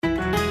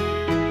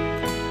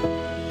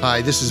Hi,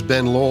 this is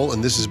Ben Lowell,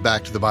 and this is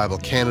Back to the Bible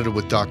Canada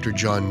with Dr.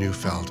 John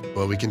Neufeld.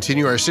 Well, we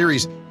continue our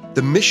series,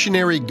 The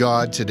Missionary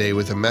God, today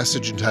with a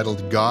message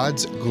entitled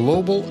God's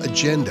Global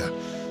Agenda.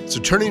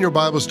 So turn in your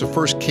Bibles to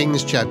 1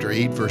 Kings chapter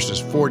 8, verses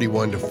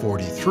 41 to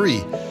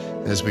 43,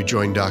 as we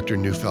join Dr.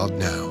 Neufeld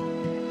now.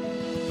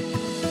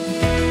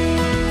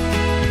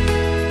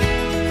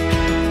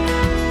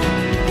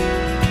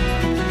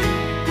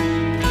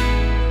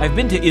 I've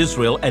been to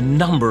Israel a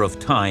number of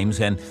times,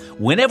 and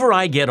whenever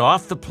I get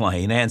off the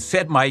plane and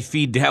set my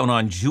feet down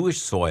on Jewish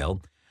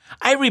soil,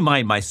 I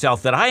remind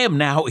myself that I am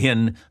now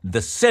in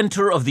the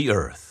center of the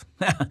earth.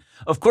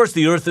 Of course,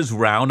 the earth is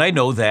round, I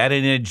know that,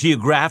 and in a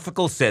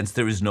geographical sense,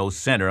 there is no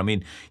center. I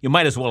mean, you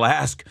might as well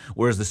ask,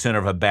 where's the center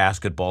of a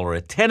basketball or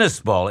a tennis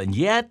ball? And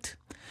yet,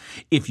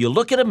 if you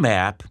look at a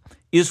map,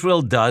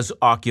 Israel does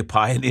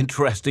occupy an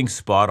interesting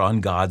spot on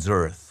God's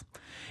earth.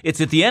 It's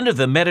at the end of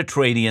the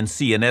Mediterranean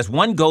Sea, and as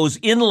one goes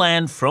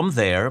inland from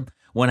there,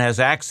 one has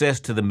access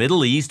to the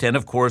Middle East and,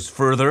 of course,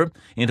 further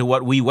into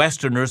what we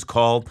Westerners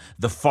call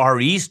the Far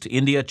East,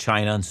 India,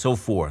 China, and so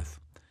forth.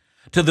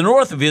 To the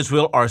north of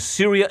Israel are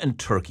Syria and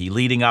Turkey,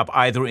 leading up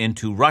either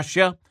into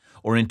Russia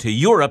or into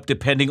Europe,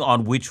 depending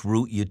on which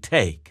route you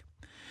take.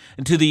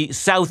 And to the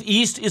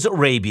southeast is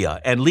Arabia,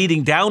 and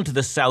leading down to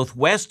the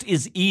southwest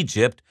is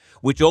Egypt,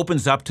 which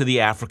opens up to the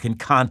African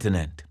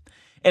continent.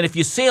 And if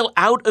you sail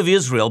out of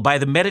Israel by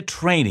the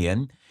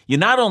Mediterranean, you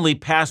not only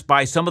pass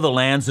by some of the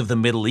lands of the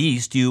Middle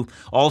East, you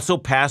also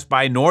pass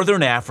by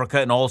northern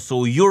Africa and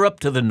also Europe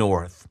to the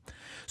north.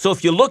 So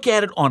if you look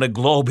at it on a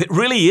globe, it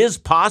really is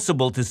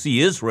possible to see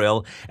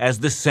Israel as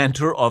the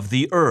center of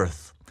the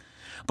earth.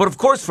 But of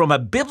course, from a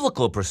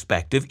biblical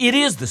perspective, it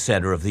is the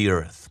center of the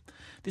earth.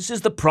 This is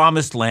the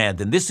promised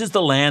land, and this is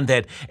the land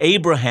that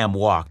Abraham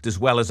walked, as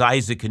well as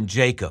Isaac and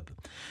Jacob.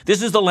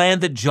 This is the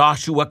land that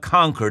Joshua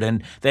conquered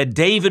and that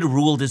David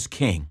ruled as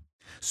king.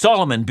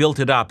 Solomon built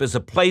it up as a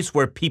place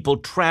where people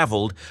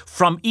traveled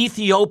from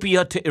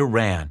Ethiopia to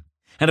Iran.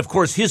 And of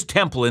course, his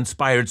temple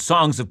inspired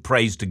songs of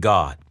praise to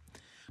God.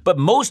 But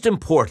most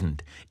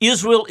important,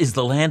 Israel is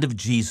the land of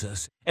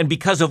Jesus. And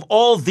because of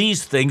all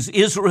these things,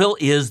 Israel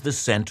is the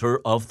center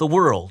of the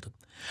world.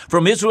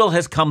 From Israel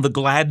has come the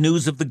glad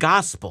news of the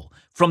gospel,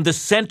 from the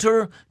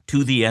center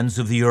to the ends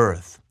of the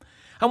earth.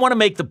 I want to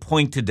make the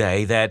point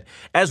today that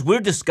as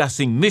we're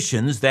discussing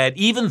missions, that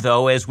even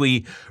though as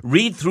we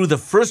read through the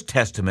First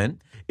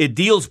Testament, it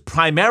deals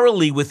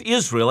primarily with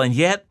Israel, and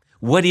yet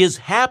what is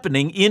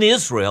happening in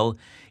Israel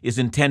is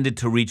intended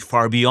to reach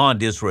far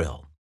beyond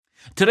Israel.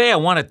 Today I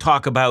want to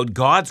talk about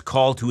God's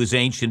call to his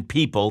ancient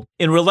people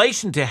in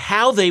relation to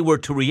how they were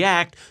to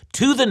react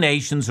to the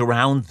nations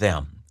around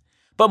them.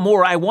 But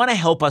more, I want to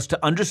help us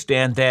to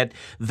understand that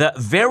the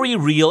very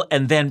real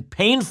and then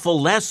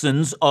painful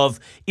lessons of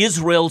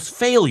Israel's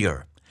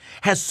failure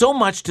has so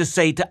much to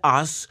say to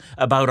us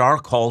about our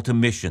call to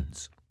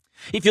missions.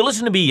 If you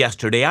listened to me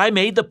yesterday, I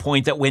made the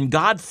point that when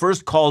God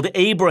first called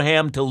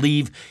Abraham to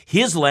leave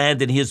his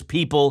land and his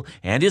people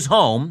and his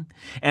home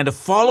and to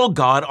follow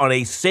God on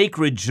a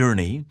sacred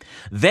journey,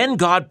 then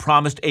God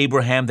promised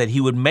Abraham that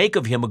he would make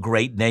of him a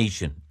great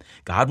nation.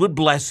 God would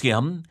bless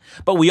him,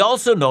 but we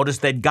also notice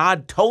that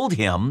God told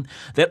him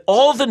that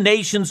all the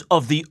nations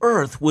of the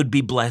earth would be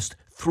blessed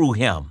through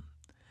him.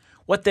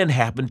 What then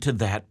happened to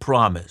that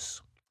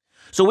promise?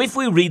 So if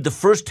we read the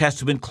First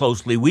Testament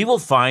closely, we will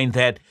find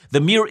that the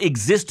mere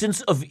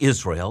existence of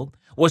Israel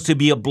was to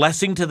be a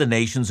blessing to the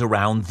nations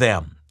around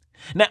them.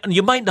 Now,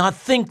 you might not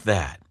think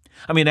that.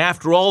 I mean,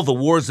 after all, the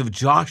wars of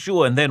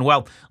Joshua, and then,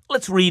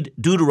 let's read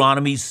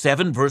Deuteronomy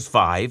 7, verse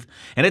 5,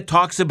 and it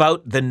talks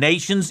about the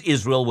nations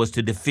Israel was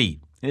to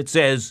defeat. It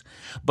says,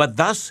 "But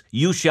thus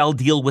you shall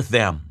deal with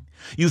them.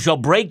 You shall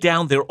break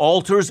down their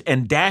altars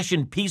and dash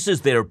in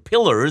pieces their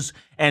pillars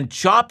and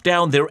chop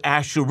down their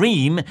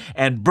asherim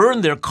and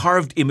burn their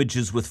carved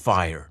images with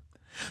fire."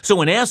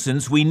 So in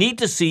essence, we need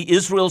to see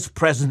Israel's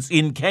presence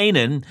in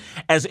Canaan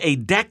as a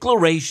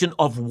declaration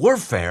of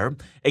warfare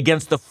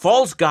against the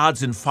false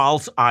gods and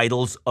false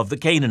idols of the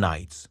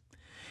Canaanites.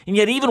 And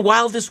yet, even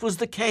while this was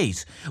the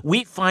case,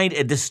 we find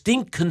a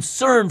distinct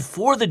concern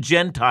for the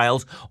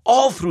Gentiles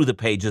all through the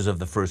pages of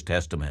the First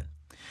Testament.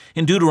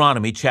 In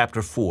Deuteronomy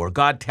chapter 4,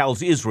 God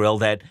tells Israel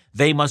that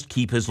they must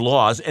keep his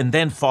laws, and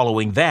then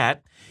following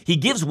that, he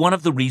gives one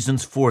of the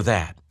reasons for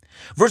that.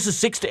 Verses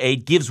 6 to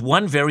 8 gives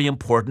one very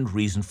important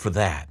reason for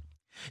that.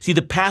 See,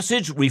 the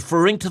passage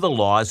referring to the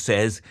laws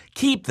says,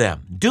 "Keep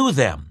them, do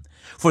them,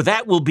 for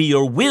that will be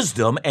your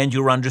wisdom and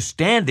your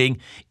understanding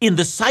in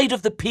the sight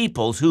of the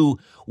peoples who,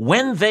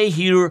 when they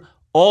hear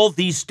all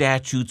these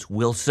statutes,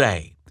 will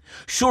say,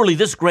 'Surely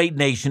this great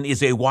nation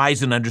is a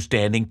wise and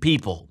understanding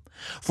people.'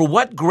 For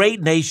what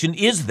great nation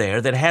is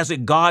there that has a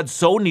God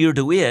so near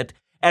to it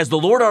as the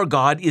Lord our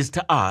God is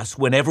to us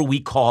whenever we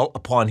call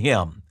upon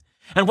him?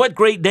 And what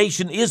great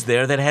nation is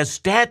there that has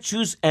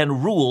statutes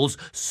and rules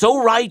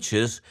so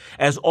righteous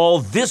as all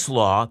this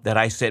law that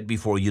I set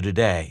before you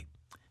today?"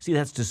 See,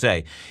 that's to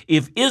say,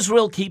 if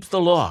Israel keeps the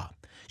law,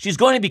 she's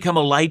going to become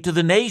a light to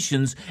the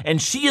nations,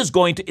 and she is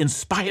going to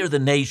inspire the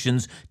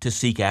nations to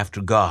seek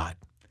after God.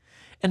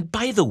 And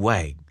by the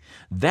way,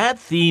 That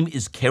theme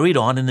is carried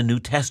on in the New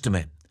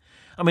Testament.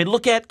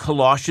 Look at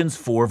Colossians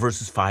 4,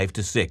 verses 5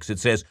 to 6. It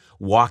says,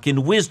 "Walk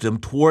in wisdom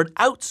toward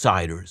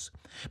outsiders,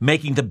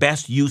 making the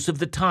best use of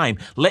the time.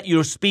 Let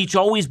your speech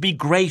always be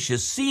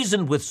gracious,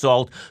 seasoned with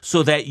salt,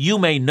 so that you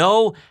may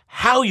know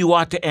how you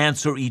ought to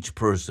answer each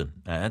person."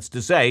 That's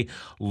to say,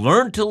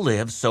 learn to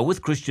live so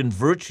with Christian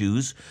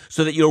virtues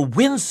so that you're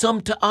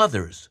winsome to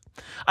others.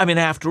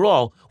 After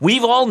all,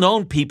 we've all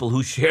known people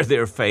who share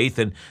their faith,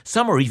 and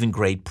some are even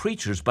great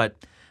preachers, but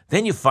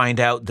then you find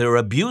out they're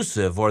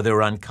abusive, or they're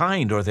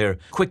unkind, or they're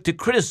quick to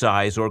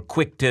criticize, or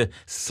quick to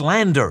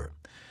slander.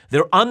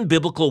 Their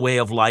unbiblical way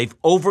of life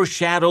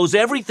overshadows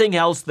everything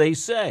else they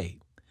say.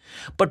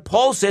 But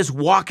Paul says,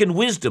 walk in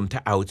wisdom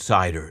to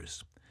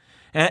outsiders.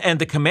 And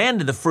the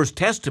command in the First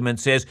Testament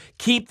says,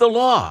 keep the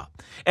law.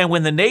 And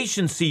when the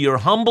nations see your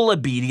humble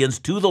obedience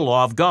to the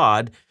law of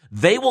God,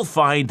 they will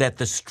find that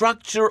the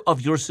structure of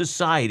your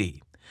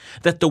society,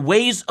 that the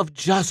ways of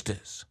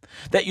justice,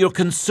 that your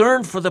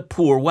concern for the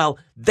poor, well,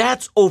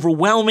 that's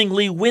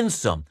overwhelmingly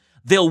winsome.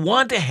 They'll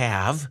want to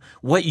have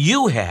what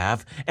you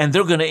have, and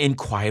they're going to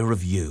inquire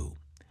of you.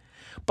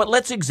 But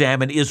let's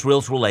examine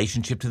Israel's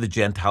relationship to the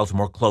Gentiles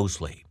more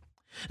closely.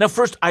 Now,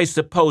 first, I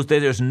suppose that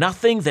there's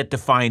nothing that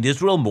defined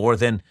Israel more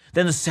than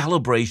the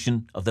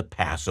celebration of the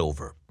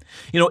Passover.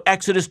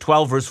 Exodus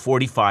 12, verse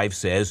 45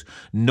 says,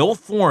 "No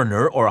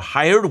foreigner or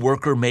hired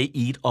worker may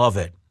eat of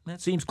it."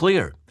 That seems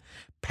clear.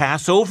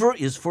 Passover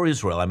is for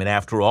Israel.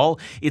 After all,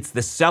 it's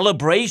the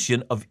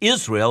celebration of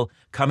Israel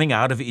coming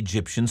out of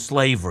Egyptian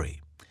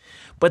slavery.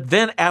 But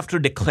then after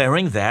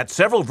declaring that,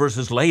 several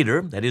verses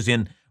later, that is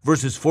in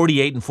verses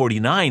 48 and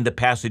 49, the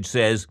passage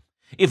says,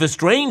 "If a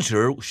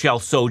stranger shall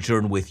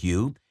sojourn with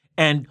you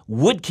and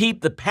would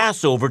keep the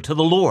Passover to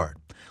the Lord,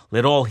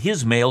 let all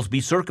his males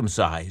be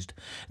circumcised.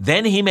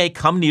 Then he may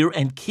come near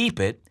and keep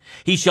it.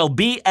 He shall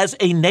be as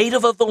a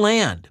native of the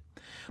land.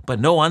 But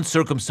no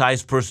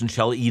uncircumcised person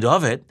shall eat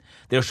of it.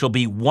 There shall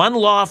be one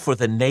law for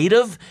the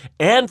native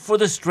and for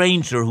the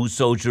stranger who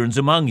sojourns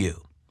among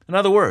you." In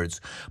other words,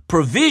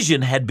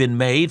 provision had been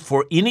made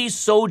for any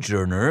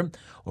sojourner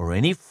or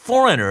any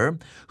foreigner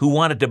who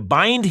wanted to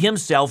bind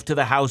himself to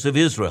the house of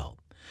Israel.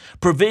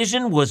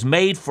 Provision was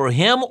made for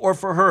him or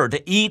for her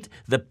to eat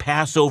the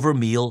Passover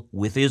meal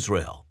with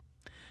Israel.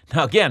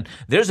 Now again,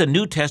 there's a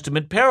New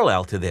Testament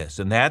parallel to this,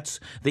 and that's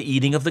the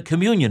eating of the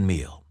communion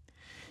meal.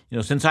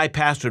 Since I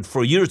pastored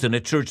for years in a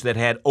church that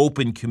had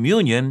open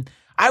communion,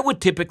 I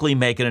would typically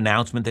make an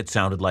announcement that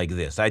sounded like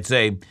this. I'd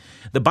say,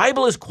 the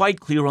Bible is quite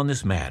clear on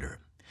this matter.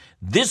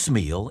 This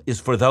meal is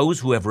for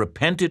those who have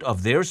repented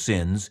of their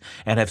sins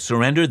and have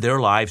surrendered their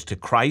lives to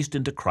Christ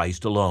and to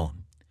Christ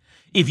alone.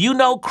 If you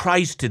know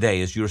Christ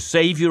today as your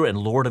Savior and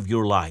Lord of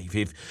your life,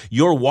 if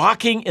you're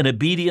walking in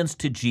obedience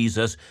to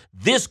Jesus,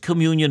 this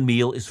communion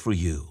meal is for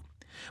you.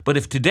 But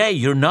if today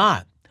you're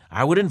not,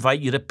 I would invite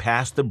you to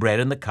pass the bread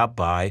and the cup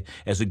by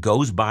as it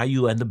goes by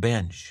you on the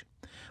bench.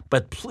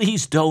 But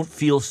please don't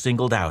feel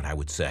singled out, I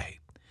would say.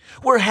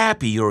 We're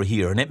happy you're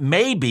here, and it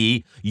may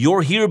be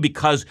you're here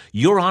because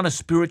you're on a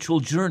spiritual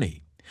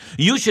journey.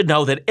 You should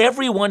know that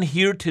everyone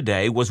here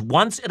today was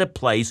once at a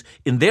place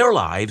in their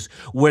lives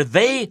where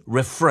they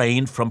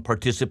refrained from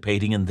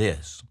participating in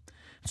this.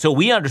 So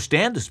we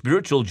understand the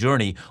spiritual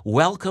journey.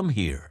 Welcome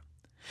here.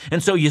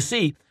 And so you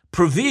see,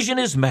 provision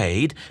is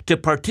made to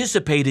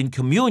participate in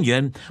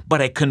communion,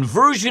 but a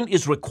conversion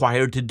is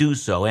required to do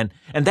so. And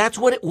that's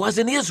what it was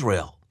in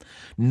Israel.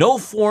 No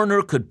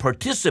foreigner could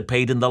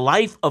participate in the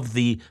life of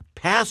the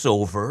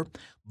Passover,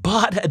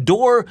 but a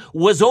door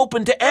was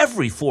open to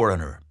every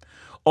foreigner.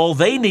 All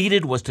they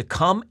needed was to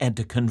come and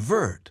to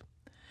convert.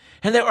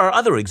 And there are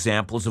other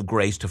examples of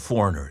grace to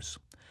foreigners.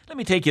 Let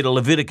me take you to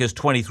Leviticus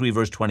 23,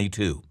 verse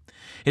 22.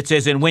 It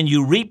says, "And when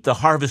you reap the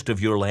harvest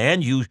of your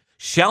land, you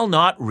shall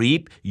not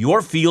reap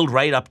your field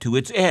right up to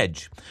its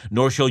edge,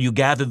 nor shall you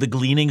gather the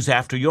gleanings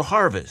after your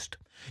harvest.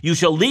 You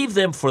shall leave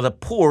them for the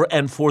poor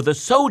and for the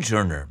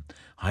sojourner.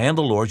 I am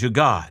the Lord your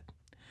God."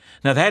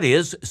 Now that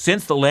is,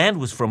 since the land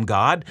was from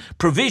God,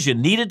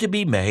 provision needed to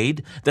be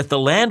made that the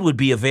land would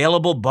be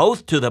available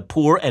both to the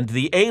poor and to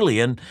the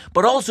alien,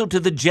 but also to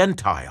the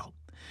Gentile.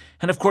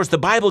 And of course, the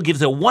Bible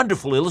gives a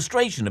wonderful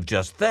illustration of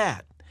just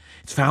that.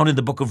 It's found in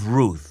the book of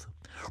Ruth.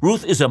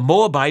 Ruth is a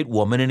Moabite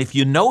woman, and if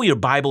you know your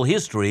Bible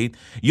history,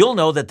 you'll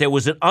know that there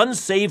was an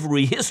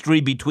unsavory history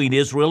between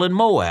Israel and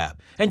Moab.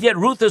 And yet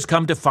Ruth has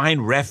come to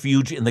find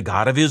refuge in the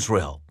God of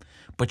Israel.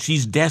 But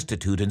she's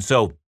destitute, and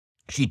so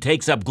she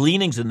takes up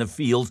gleanings in the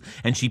fields,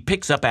 and she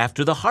picks up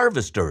after the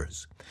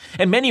harvesters.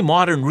 And many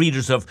modern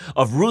readers of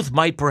Ruth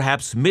might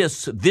perhaps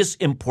miss this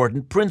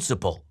important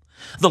principle.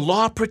 The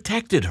law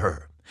protected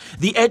her.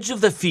 The edge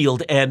of the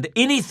field and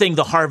anything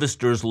the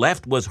harvesters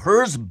left was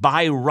hers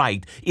by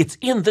right. It's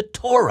in the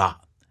Torah.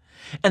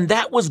 And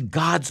that was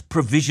God's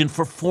provision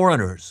for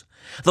foreigners.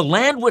 The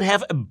land would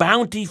have a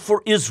bounty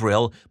for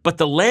Israel, but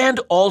the land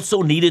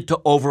also needed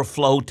to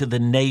overflow to the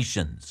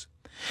nations.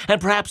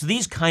 And perhaps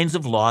these kinds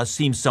of laws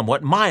seem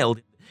somewhat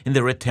mild in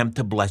their attempt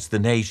to bless the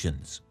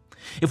nations.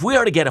 If we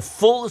are to get a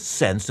full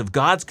sense of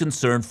God's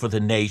concern for the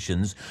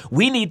nations,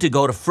 we need to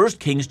go to 1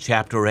 Kings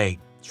chapter 8.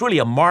 It's really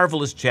a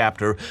marvelous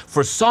chapter,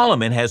 for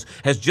Solomon has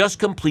just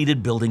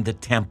completed building the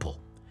temple.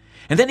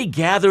 And then he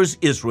gathers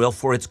Israel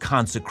for its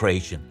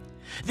consecration.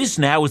 This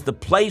now is the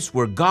place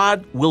where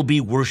God will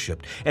be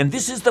worshiped, and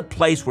this is the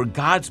place where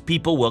God's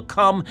people will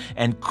come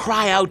and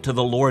cry out to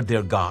the Lord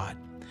their God.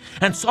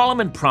 And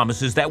Solomon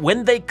promises that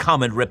when they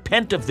come and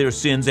repent of their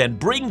sins and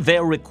bring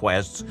their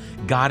requests,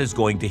 God is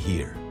going to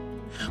hear.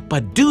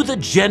 But do the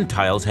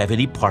Gentiles have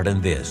any part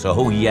in this?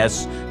 Oh,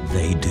 yes,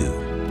 they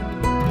do.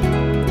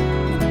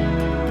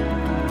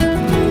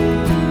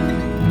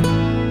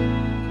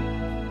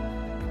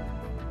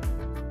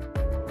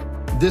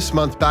 This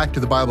month, Back to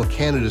the Bible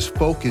Canada's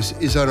focus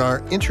is on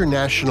our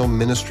international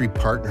ministry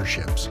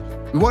partnerships.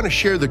 We want to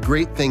share the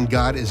great thing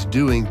God is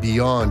doing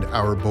beyond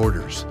our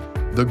borders.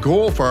 The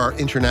goal for our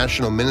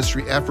international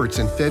ministry efforts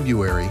in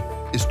February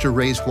is to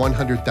raise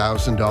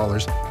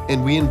 $100,000,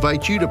 and we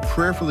invite you to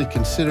prayerfully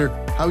consider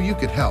how you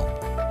could help.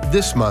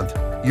 This month,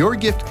 your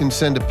gift can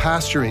send a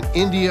pastor in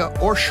India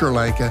or Sri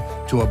Lanka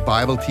to a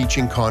Bible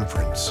teaching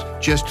conference.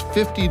 Just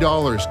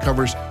 $50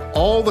 covers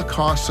all the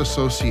costs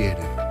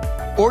associated.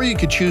 Or you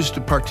could choose to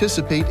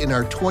participate in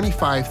our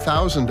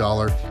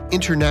 $25,000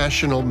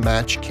 international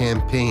match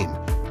campaign.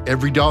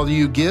 Every dollar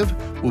you give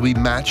will be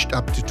matched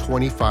up to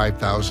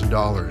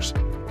 $25,000.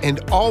 And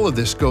all of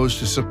this goes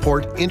to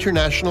support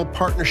international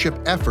partnership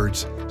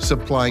efforts,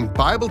 supplying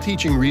Bible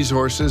teaching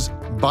resources,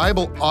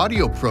 Bible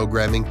audio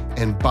programming,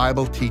 and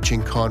Bible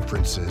teaching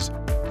conferences.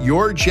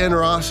 Your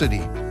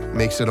generosity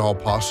makes it all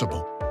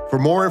possible. For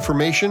more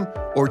information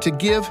or to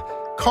give,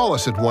 call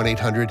us at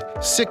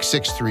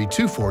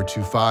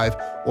 1-800-663-2425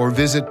 or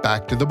visit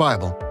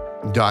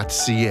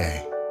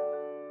backtothebible.ca.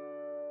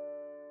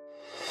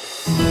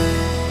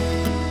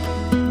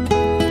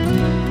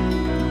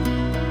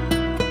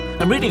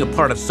 I'm reading a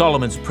part of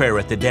Solomon's prayer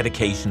at the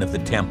dedication of the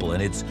temple,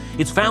 and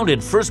it's found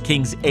in 1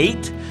 Kings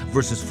 8,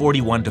 verses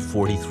 41 to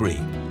 43.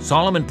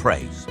 Solomon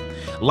prays,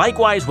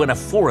 "Likewise, when a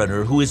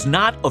foreigner who is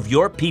not of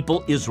your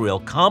people Israel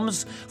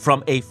comes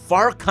from a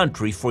far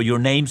country for your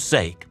name's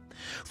sake,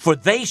 for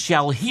they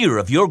shall hear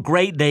of your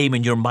great name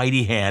and your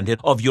mighty hand and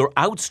of your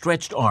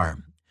outstretched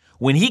arm.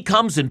 When he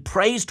comes and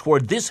prays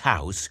toward this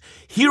house,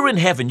 hear in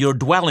heaven your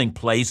dwelling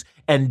place,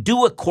 and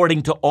do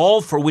according to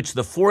all for which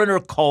the foreigner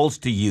calls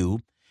to you,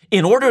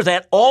 in order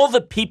that all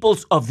the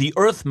peoples of the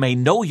earth may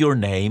know your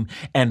name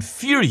and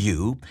fear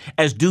you,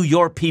 as do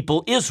your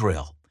people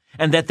Israel,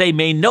 and that they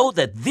may know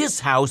that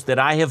this house that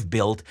I have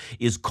built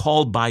is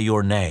called by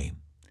your name."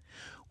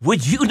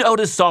 Would you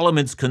notice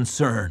Solomon's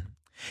concern?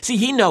 See,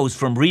 he knows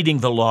from reading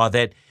the law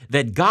that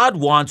God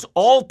wants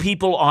all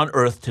people on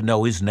earth to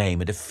know his name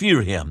and to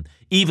fear him,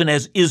 even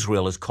as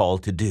Israel is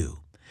called to do.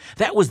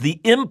 That was the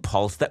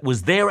impulse that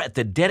was there at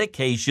the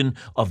dedication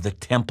of the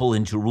temple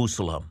in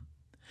Jerusalem.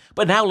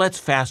 But now let's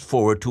fast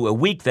forward to a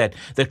week that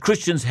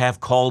Christians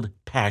have called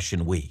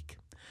Passion Week.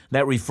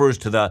 That refers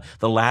to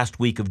the last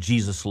week of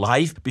Jesus'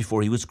 life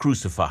before he was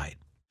crucified.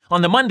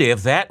 On the Monday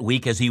of that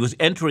week, as he was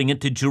entering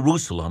into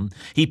Jerusalem,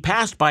 he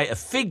passed by a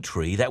fig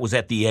tree that was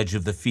at the edge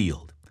of the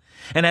field.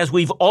 And as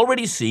we've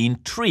already seen,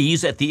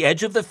 trees at the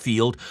edge of the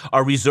field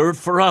are reserved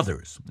for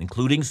others,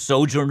 including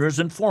sojourners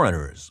and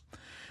foreigners.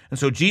 And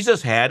so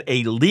Jesus had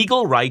a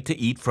legal right to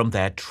eat from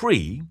that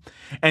tree,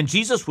 and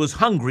Jesus was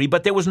hungry,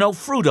 but there was no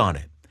fruit on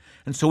it.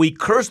 And so he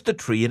cursed the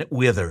tree, and it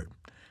withered.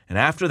 And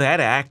after that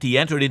act, he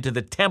entered into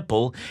the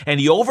temple, and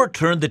he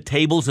overturned the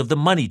tables of the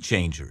money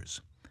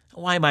changers.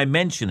 Why am I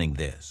mentioning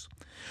this?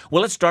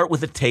 Well, let's start with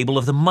the table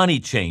of the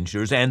money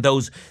changers and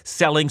those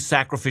selling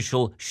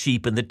sacrificial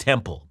sheep in the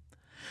temple.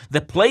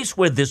 The place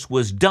where this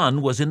was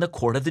done was in the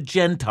court of the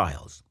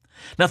Gentiles.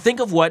 Now think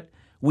of what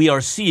we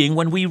are seeing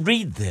when we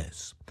read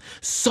this.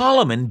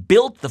 Solomon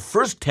built the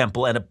first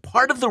temple, and a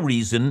part of the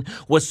reason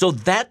was so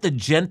that the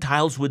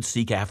Gentiles would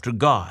seek after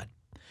God.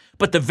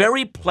 But the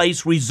very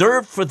place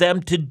reserved for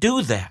them to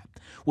do that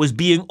was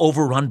being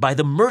overrun by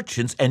the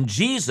merchants, and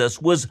Jesus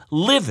was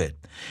livid,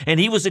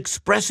 and he was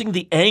expressing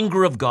the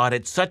anger of God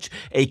at such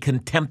a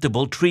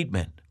contemptible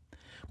treatment.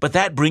 But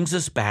that brings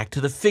us back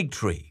to the fig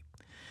tree.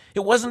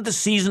 It wasn't the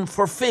season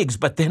for figs,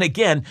 but then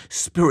again,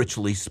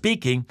 spiritually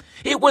speaking,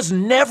 it was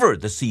never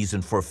the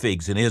season for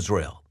figs in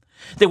Israel.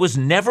 There was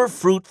never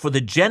fruit for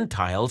the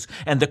Gentiles,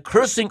 and the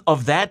cursing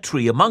of that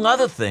tree, among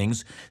other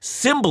things,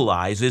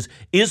 symbolizes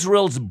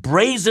Israel's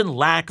brazen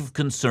lack of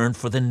concern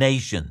for the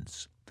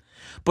nations.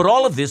 But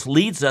all of this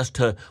leads us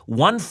to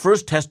one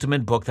First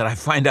Testament book that I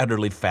find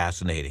utterly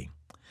fascinating.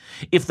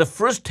 If the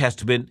First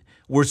Testament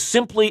were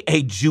simply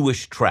a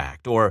Jewish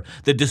tract or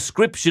the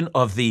description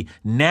of the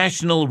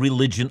national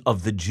religion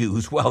of the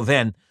Jews, well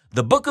then,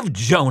 the book of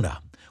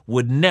Jonah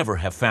would never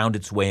have found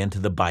its way into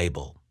the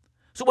Bible.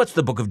 So what's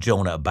the book of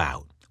Jonah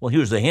about? Well,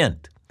 here's a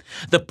hint.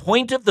 The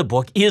point of the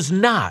book is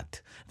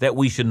not that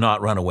we should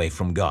not run away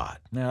from God.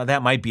 Now,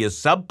 that might be a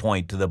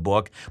subpoint to the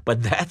book,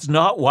 but that's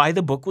not why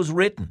the book was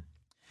written.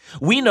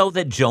 We know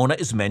that Jonah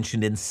is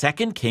mentioned in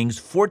 2 Kings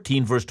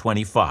 14, verse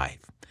 25.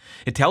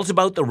 It tells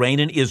about the reign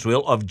in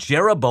Israel of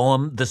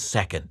Jeroboam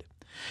II.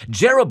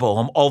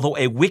 Jeroboam, although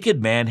a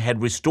wicked man,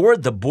 had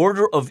restored the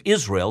border of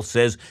Israel,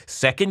 says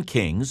 2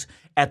 Kings,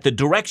 at the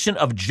direction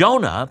of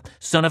Jonah,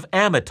 son of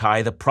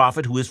Amittai, the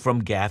prophet who is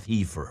from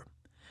Gath-hepher.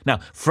 Now,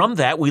 from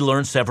that, we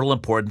learn several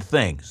important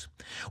things.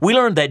 We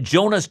learned that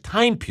Jonah's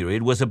time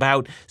period was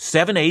about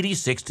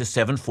 786 to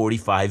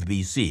 745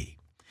 BC.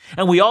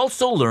 And we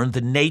also learned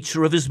the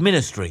nature of his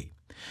ministry.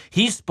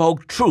 He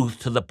spoke truth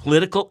to the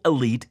political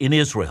elite in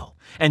Israel.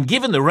 And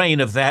given the reign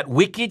of that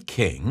wicked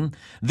king,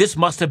 this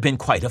must have been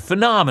quite a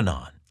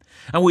phenomenon.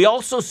 And we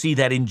also see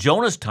that in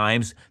Jonah's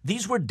times,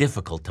 these were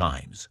difficult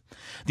times.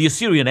 The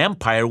Assyrian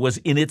Empire was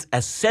in its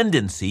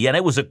ascendancy, and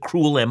it was a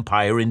cruel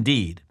empire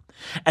indeed.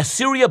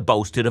 Assyria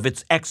boasted of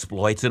its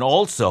exploits and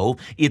also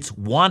its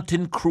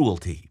wanton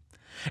cruelty.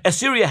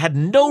 Assyria had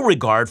no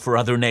regard for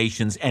other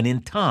nations, and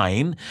in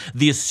time,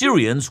 the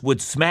Assyrians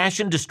would smash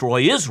and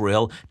destroy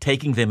Israel,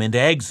 taking them into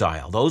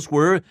exile. Those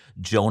were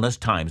Jonah's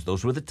times.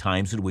 Those were the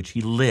times in which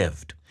he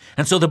lived.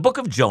 And so the book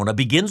of Jonah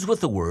begins with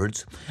the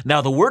words,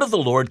 "Now the word of the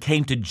Lord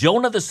came to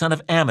Jonah the son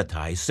of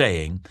Amittai,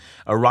 saying,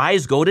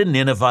 Arise, go to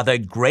Nineveh, the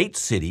great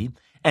city,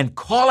 and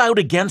call out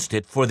against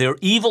it, for their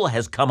evil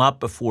has come up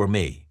before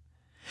me."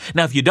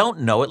 Now, if you don't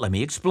know it, let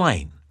me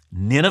explain.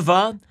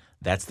 Nineveh,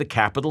 that's the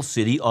capital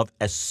city of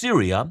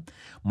Assyria,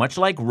 much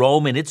like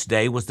Rome in its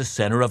day was the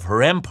center of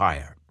her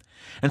empire.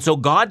 And so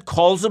God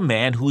calls a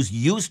man who's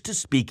used to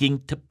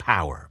speaking to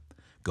power.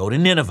 Go to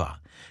Nineveh.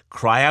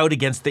 Cry out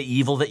against the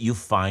evil that you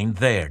find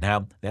there.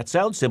 Now, that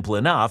sounds simple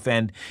enough,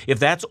 and if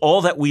that's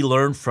all that we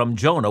learn from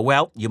Jonah,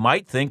 well, you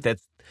might think that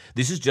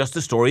this is just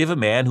the story of a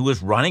man who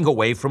is running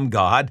away from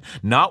God,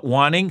 not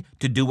wanting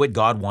to do what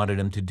God wanted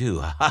him to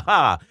do.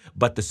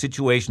 But the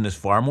situation is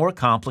far more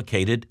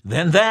complicated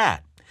than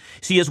that.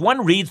 See, as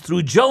one reads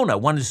through Jonah,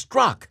 one is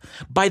struck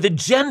by the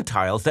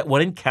Gentiles that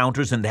one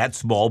encounters in that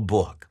small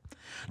book.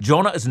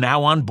 Jonah is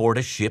now on board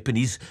a ship, and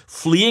he's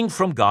fleeing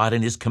from God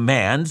and his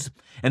commands,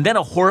 and then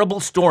a horrible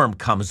storm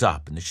comes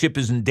up, and the ship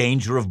is in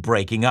danger of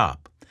breaking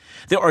up.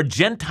 There are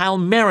Gentile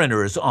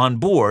mariners on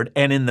board,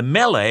 and in the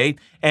melee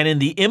and in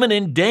the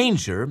imminent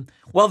danger,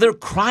 while they're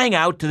crying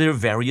out to their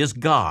various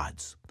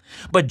gods.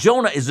 But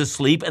Jonah is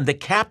asleep, and the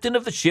captain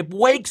of the ship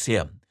wakes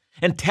him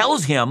and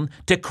tells him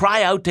to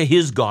cry out to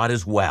his God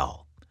as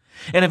well.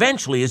 And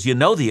eventually, as you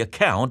know the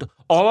account,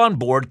 all on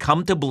board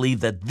come to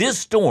believe that this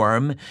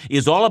storm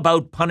is all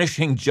about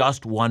punishing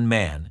just one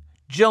man,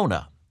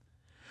 Jonah.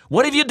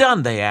 "What have you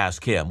done?" they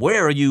ask him.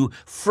 "Where are you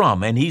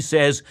from?" And he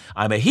says,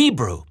 "I'm a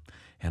Hebrew,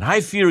 and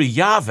I fear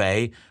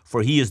Yahweh,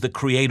 for he is the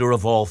creator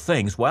of all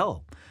things."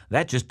 Well,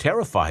 that just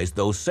terrifies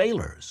those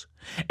sailors.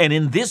 And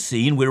in this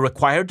scene, we're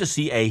required to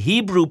see a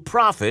Hebrew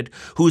prophet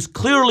who's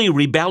clearly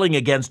rebelling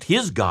against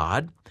his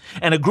God,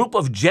 and a group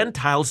of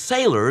Gentile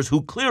sailors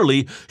who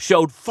clearly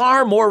showed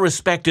far more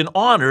respect and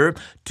honor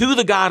to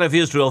the God of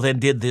Israel than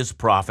did this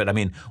prophet. I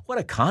mean, what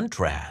a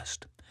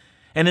contrast.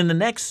 And in the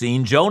next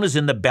scene, Jonah's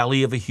in the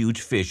belly of a huge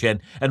fish,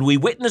 and we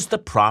witness the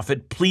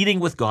prophet pleading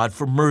with God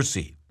for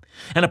mercy.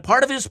 And a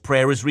part of his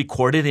prayer is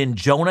recorded in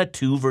Jonah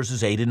 2,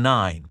 verses 8 and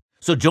 9.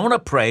 So Jonah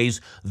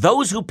prays,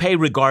 "Those who pay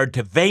regard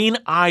to vain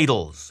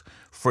idols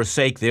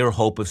forsake their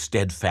hope of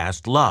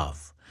steadfast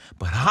love.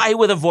 But I,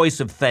 with a voice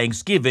of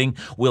thanksgiving,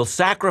 will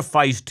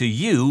sacrifice to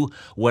you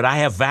what I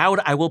have vowed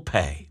I will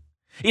pay."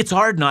 It's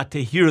hard not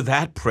to hear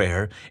that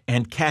prayer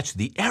and catch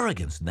the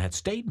arrogance in that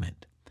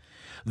statement.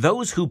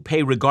 Those who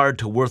pay regard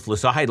to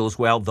worthless idols,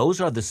 well,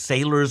 those are the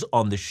sailors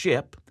on the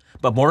ship.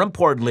 But more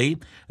importantly,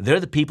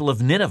 they're the people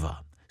of Nineveh,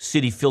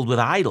 city filled with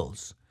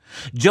idols.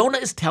 Jonah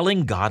is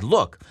telling God,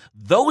 look,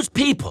 those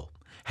people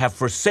have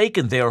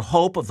forsaken their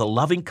hope of the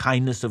loving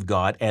kindness of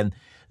God, and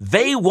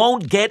they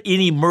won't get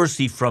any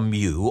mercy from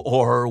you,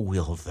 or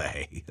will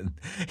they?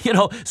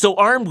 So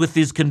armed with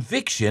his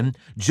conviction,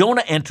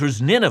 Jonah enters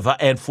Nineveh,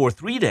 and for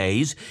 3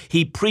 days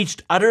he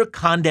preached utter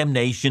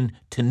condemnation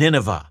to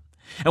Nineveh.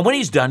 And when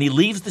he's done, he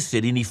leaves the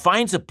city and he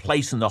finds a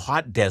place in the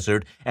hot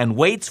desert and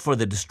waits for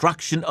the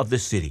destruction of the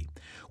city,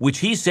 which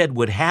he said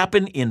would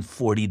happen in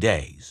 40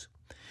 days.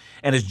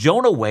 And as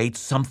Jonah waits,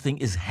 something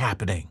is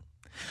happening.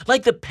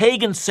 Like the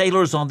pagan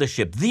sailors on the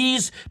ship,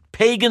 these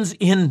pagans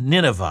in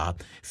Nineveh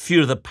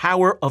fear the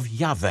power of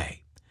Yahweh.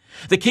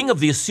 The king of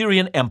the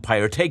Assyrian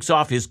Empire takes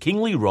off his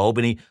kingly robe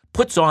and he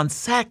puts on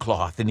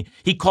sackcloth, and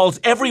he calls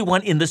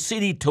everyone in the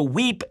city to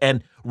weep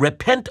and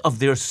repent of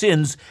their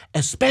sins,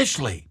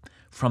 especially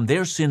from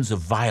their sins of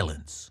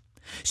violence.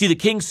 See, the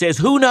king says,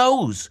 who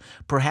knows?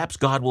 Perhaps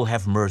God will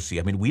have mercy.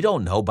 We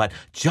don't know, but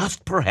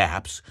just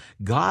perhaps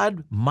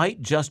God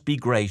might just be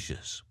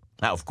gracious.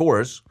 Now, of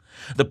course,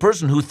 the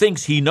person who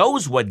thinks he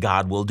knows what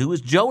God will do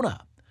is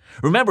Jonah.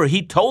 Remember,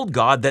 he told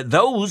God that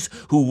those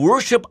who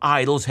worship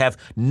idols have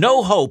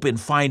no hope in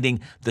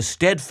finding the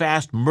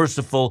steadfast,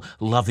 merciful,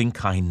 loving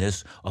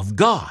kindness of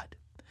God.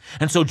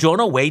 And so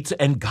Jonah waits,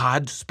 and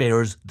God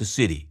spares the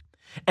city.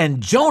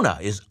 And Jonah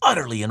is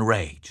utterly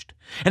enraged.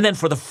 And then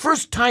for the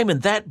first time in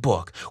that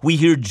book, we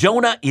hear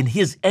Jonah in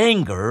his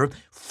anger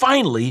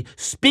finally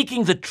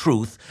speaking the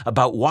truth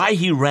about why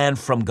he ran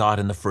from God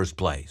in the first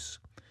place.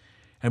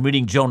 I'm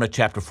reading Jonah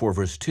chapter 4,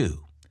 verse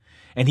 2.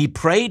 And he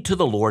prayed to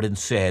the Lord and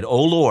said,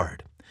 O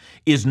Lord,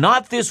 is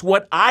not this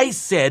what I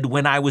said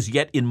when I was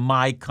yet in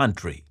my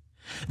country?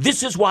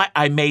 This is why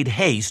I made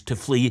haste to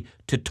flee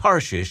to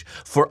Tarshish,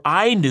 for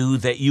I knew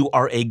that you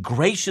are a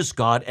gracious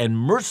God and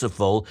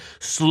merciful,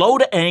 slow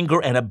to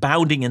anger and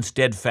abounding in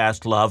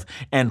steadfast love,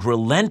 and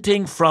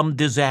relenting from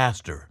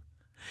disaster.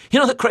 You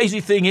know, the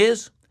crazy thing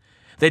is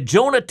that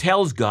Jonah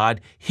tells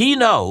God he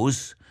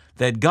knows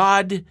that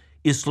God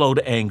is slow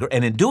to anger,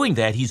 and in doing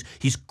that, he's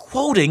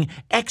quoting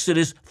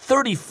Exodus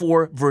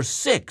 34, verse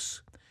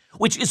 6,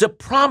 which is a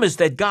promise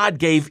that God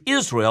gave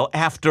Israel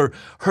after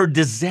her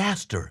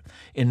disaster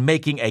in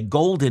making a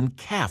golden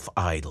calf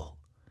idol.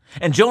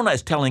 And Jonah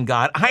is telling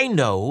God, I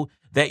know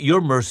that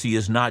your mercy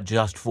is not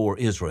just for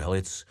Israel,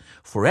 it's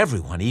for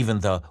everyone, even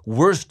the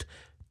worst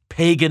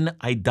pagan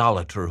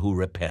idolater who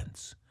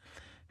repents.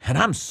 And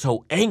I'm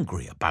so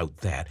angry about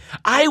that.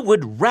 I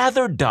would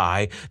rather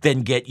die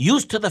than get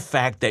used to the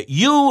fact that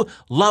you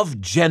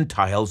love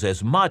Gentiles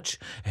as much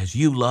as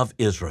you love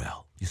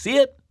Israel. You see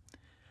it?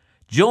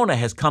 Jonah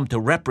has come to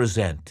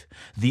represent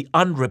the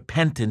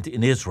unrepentant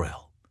in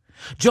Israel.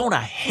 Jonah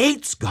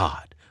hates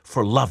God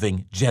for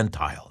loving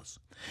Gentiles.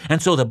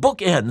 And so the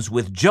book ends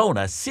with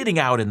Jonah sitting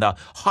out in the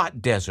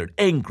hot desert,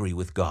 angry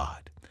with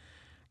God.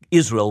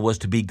 Israel was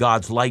to be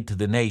God's light to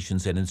the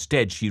nations, and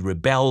instead she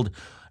rebelled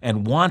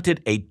and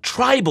wanted a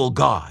tribal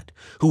God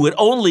who would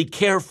only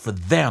care for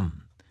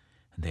them.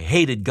 And they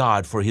hated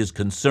God for his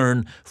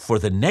concern for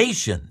the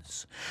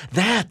nations.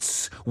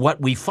 That's what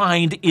we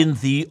find in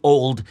the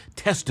Old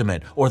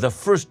Testament or the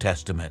First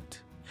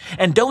Testament.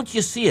 And don't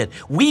you see it?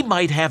 We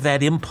might have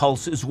that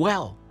impulse as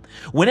well.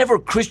 Whenever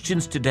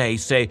Christians today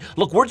say,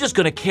 look, we're just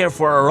going to care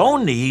for our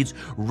own needs,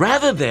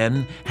 rather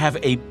than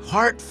have a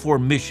heart for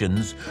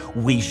missions,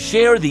 we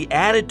share the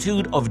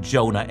attitude of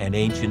Jonah and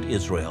ancient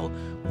Israel.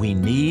 We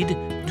need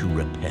to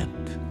repent.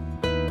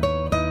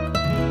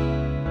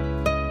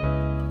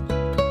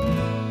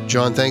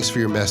 John, thanks for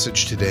your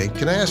message today.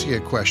 Can I ask you a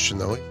question,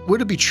 though?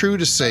 Would it be true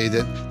to say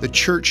that the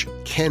church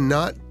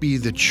cannot be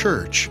the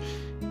church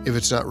if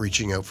it's not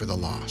reaching out for the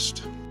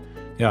lost?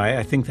 Yeah,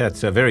 I think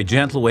that's a very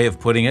gentle way of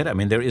putting it. I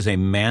mean, there is a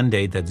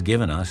mandate that's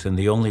given us, and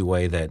the only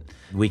way that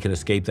we can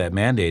escape that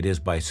mandate is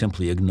by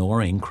simply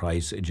ignoring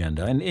Christ's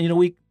agenda. And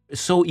we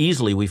so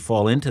easily we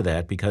fall into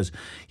that because,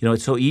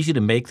 it's so easy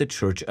to make the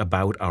church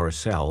about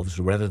ourselves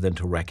rather than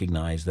to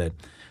recognize that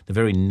the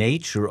very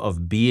nature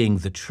of being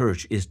the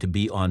church is to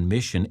be on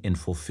mission in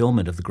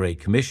fulfillment of the Great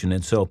Commission.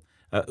 And so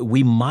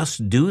we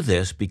must do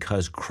this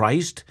because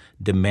Christ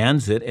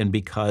demands it and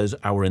because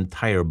our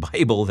entire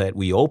Bible that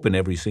we open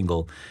every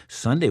single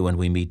Sunday when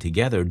we meet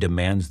together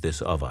demands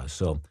this of us.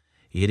 So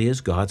it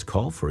is God's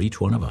call for each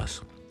one of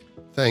us.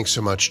 Thanks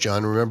so much,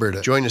 John. Remember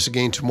to join us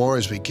again tomorrow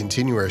as we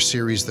continue our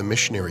series, The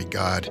Missionary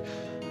God,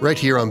 right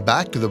here on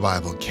Back to the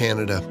Bible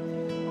Canada,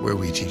 where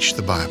we teach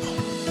the Bible.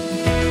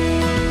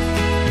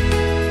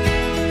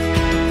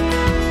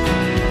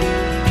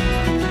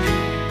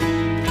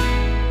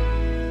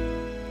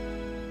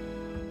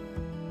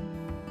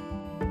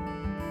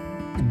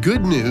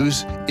 Good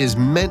news is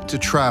meant to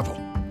travel.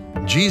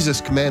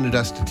 Jesus commanded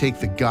us to take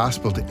the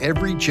gospel to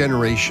every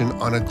generation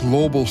on a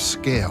global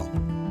scale.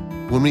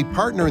 When we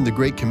partner in the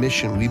Great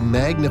Commission, we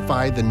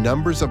magnify the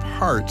numbers of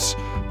hearts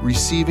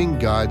receiving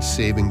God's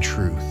saving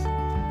truth.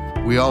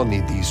 We all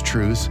need these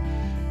truths.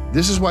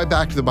 This is why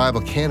Back to the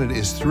Bible Canada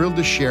is thrilled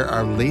to share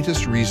our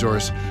latest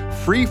resource,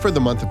 free for the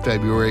month of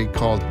February,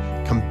 called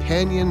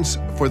Companions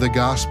for the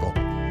Gospel.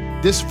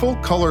 This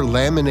full-color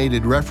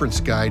laminated reference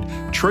guide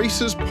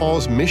traces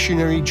Paul's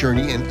missionary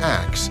journey in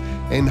Acts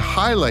and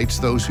highlights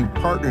those who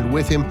partnered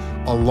with him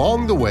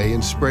along the way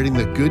in spreading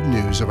the good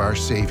news of our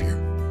Savior.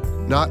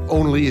 Not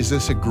only is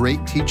this a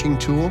great teaching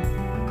tool,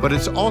 but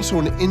it's also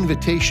an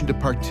invitation to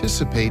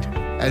participate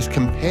as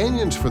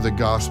companions for the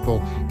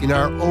gospel in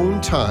our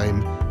own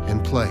time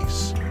and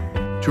place.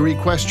 To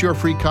request your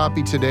free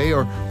copy today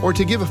or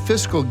to give a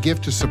fiscal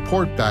gift to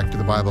support Back to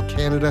the Bible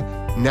Canada,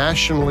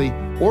 nationally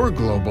or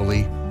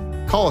globally,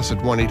 call us at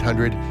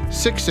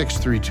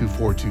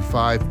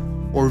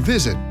 1-800-663-2425 or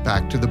visit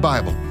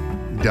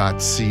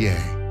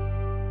backtothebible.ca.